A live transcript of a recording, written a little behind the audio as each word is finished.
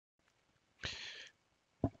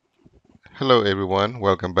Hello everyone,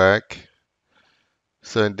 welcome back.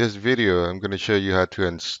 So in this video, I'm going to show you how to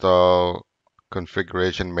install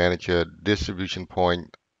Configuration Manager distribution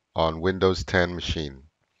point on Windows 10 machine.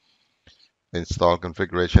 Install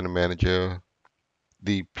Configuration Manager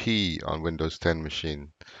DP on Windows 10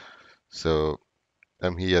 machine. So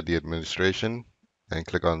I'm here at the administration and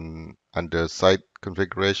click on under site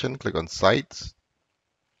configuration, click on sites,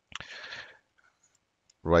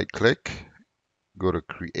 right click, go to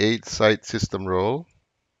create site system role.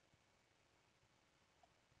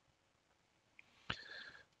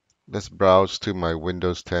 Let's browse to my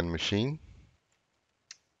Windows 10 machine.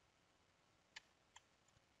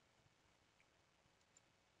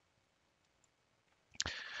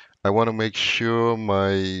 I want to make sure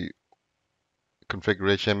my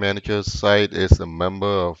configuration manager site is a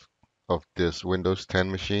member of this Windows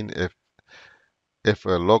 10 machine. If a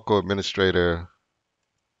local administrator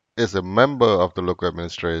is a member of the local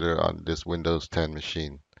administrator on this Windows 10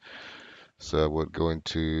 machine. So I would go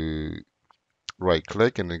into right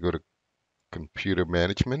click and then go to computer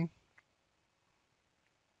management.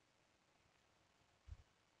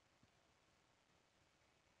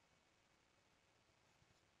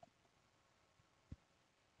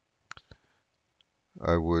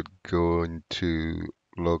 I would go into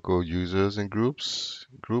local users and groups,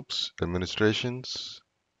 administrations.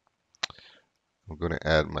 I'm going to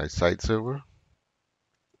add my site server,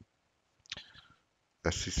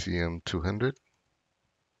 SCCm 200.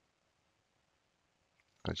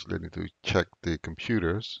 Actually, I need to check the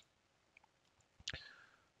computers.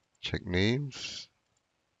 Check names.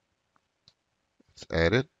 Let's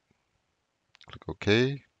add it. Click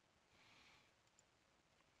OK.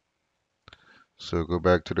 So go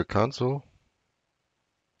back to the console.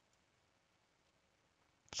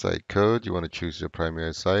 Site code. You want to choose your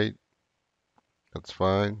primary site. That's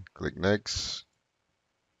fine. Click next.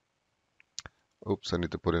 Oops, I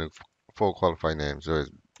need to put in a full qualifying name. So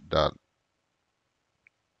it's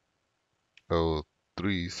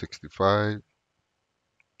 .0365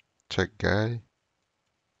 check guy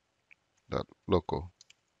 .local.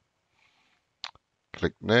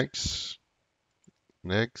 Click next.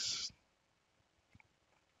 Next.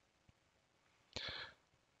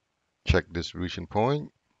 Check distribution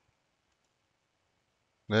point.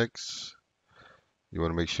 Next. You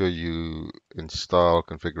want to make sure you install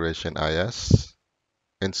configuration IS.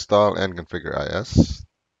 Install and configure IS.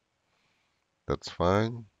 That's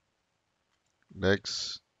fine.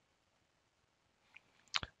 Next.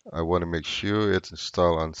 I want to make sure it's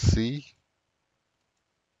installed on C.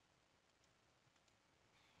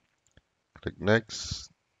 Click next.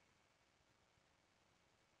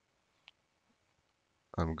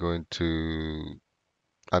 I'm going to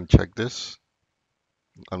uncheck this.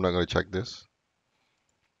 I'm not going to check this.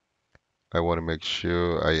 I want to make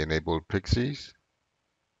sure I enable Pixies.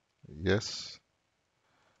 Yes.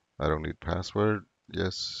 I don't need password.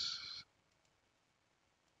 Yes.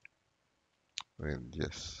 And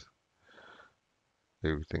yes.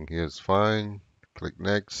 Everything here is fine. Click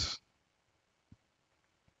next.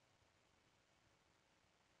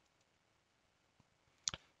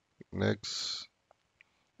 Next.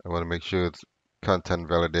 I want to make sure it's content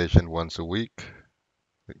validation once a week.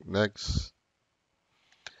 Click next.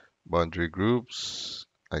 Boundary groups.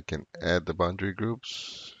 I can add the boundary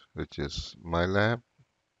groups, which is my lab.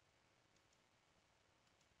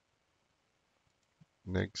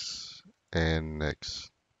 Next and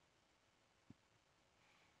next.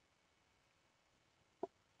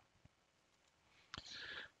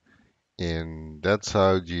 And that's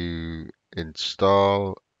how you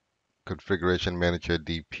install Configuration Manager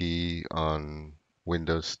DP on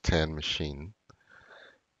Windows 10 machine.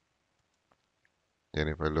 And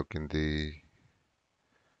if I look in the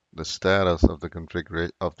status of the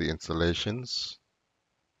configuration of the installations,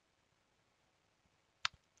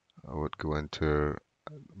 I would go into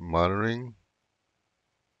monitoring,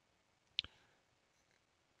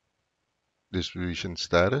 distribution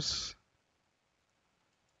status,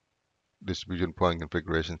 distribution point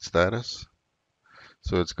configuration status.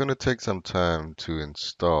 So it's going to take some time to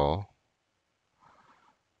install.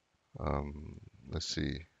 Let's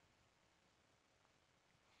see.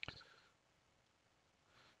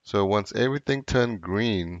 So once everything turned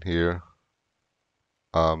green here,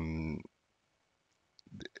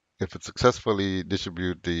 if it successfully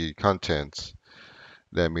distribute the contents,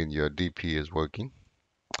 that means your DP is working.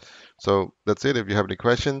 So that's it. If you have any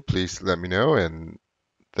questions, please let me know, and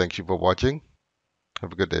thank you for watching.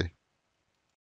 Have a good day.